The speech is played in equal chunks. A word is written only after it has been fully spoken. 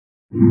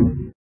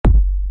Okay,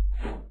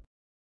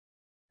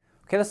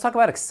 let's talk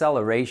about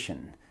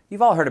acceleration.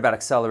 You've all heard about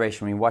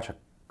acceleration when you watch a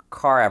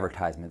car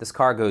advertisement. This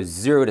car goes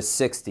 0 to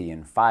 60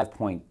 in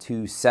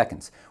 5.2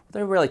 seconds. Well,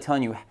 they're really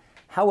telling you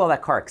how well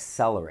that car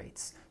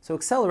accelerates. So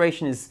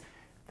acceleration is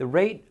the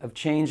rate of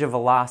change of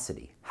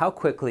velocity, how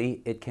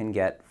quickly it can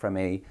get from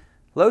a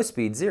low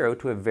speed 0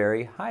 to a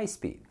very high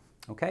speed.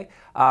 Okay,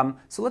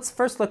 so let's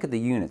first look at the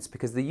units,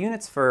 because the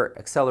units for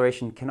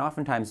acceleration can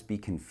oftentimes be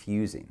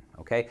confusing.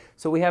 Okay,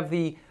 so we have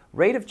the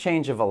rate of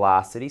change of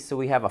velocity, so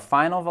we have a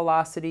final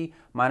velocity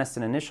minus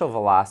an initial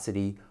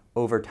velocity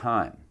over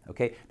time.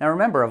 Okay, now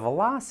remember, a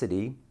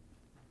velocity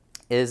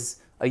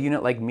is a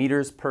unit like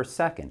meters per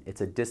second.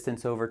 It's a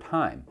distance over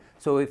time.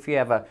 So if we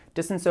have a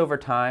distance over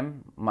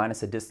time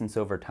minus a distance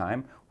over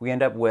time, we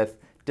end up with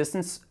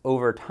distance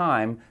over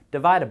time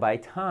divided by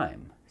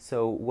time.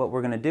 So what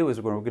we're going to do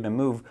is we're going to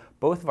move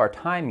both of our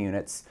time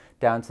units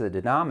down to the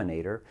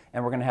denominator,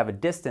 and we're going to have a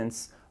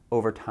distance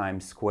over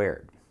time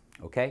squared.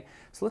 Okay?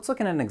 So let's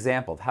look at an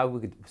example of how we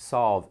could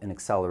solve an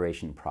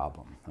acceleration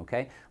problem.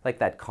 Okay? Like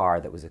that car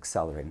that was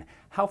accelerating.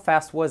 How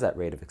fast was that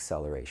rate of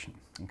acceleration?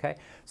 Okay?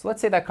 So let's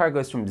say that car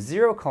goes from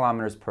 0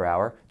 kilometers per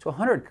hour to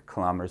 100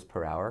 kilometers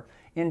per hour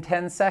in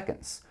 10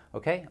 seconds.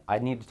 Okay? I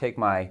need to take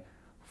my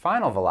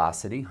final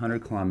velocity,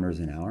 100 kilometers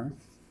an hour,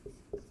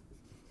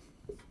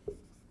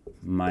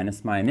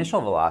 minus my initial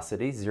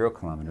velocity, 0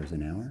 kilometers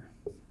an hour.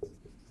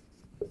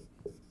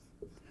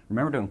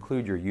 Remember to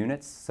include your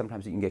units.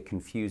 Sometimes you can get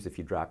confused if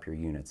you drop your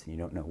units and you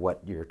don't know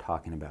what you're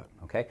talking about.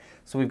 Okay?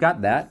 So we've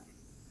got that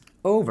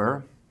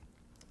over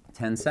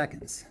 10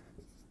 seconds.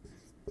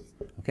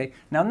 Okay?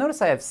 Now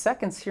notice I have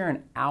seconds here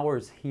and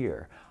hours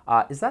here.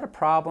 Is that a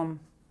problem?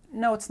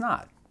 No, it's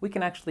not. We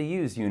can actually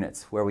use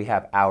units where we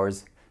have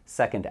hours,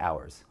 second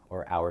hours,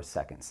 or hours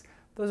seconds.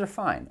 Those are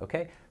fine,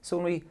 okay? So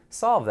when we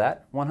solve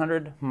that,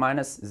 100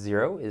 minus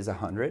 0 is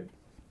 100,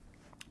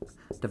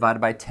 divided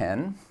by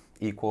 10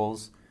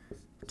 equals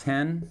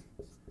 10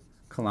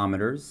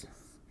 kilometers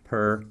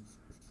per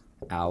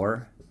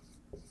hour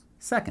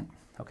second,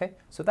 okay?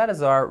 So that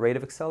is our rate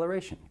of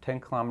acceleration, 10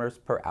 kilometers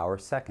per hour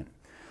second.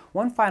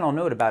 One final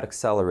note about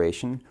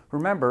acceleration,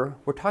 remember,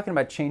 we're talking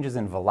about changes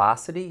in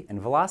velocity, and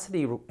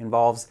velocity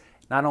involves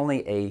not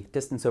only a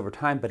distance over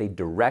time, but a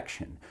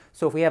direction.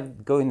 So if we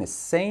have going the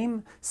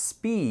same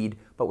speed,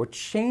 but we're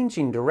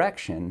changing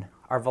direction,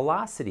 our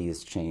velocity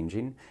is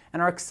changing,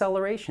 and our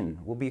acceleration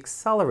will be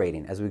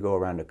accelerating as we go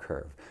around a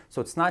curve.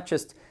 So it's not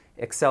just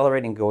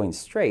accelerating going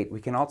straight, we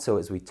can also,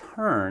 as we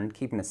turn,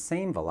 keeping the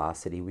same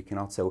velocity, we can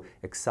also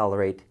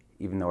accelerate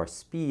even though our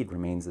speed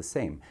remains the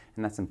same.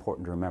 And that's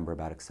important to remember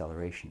about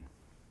acceleration.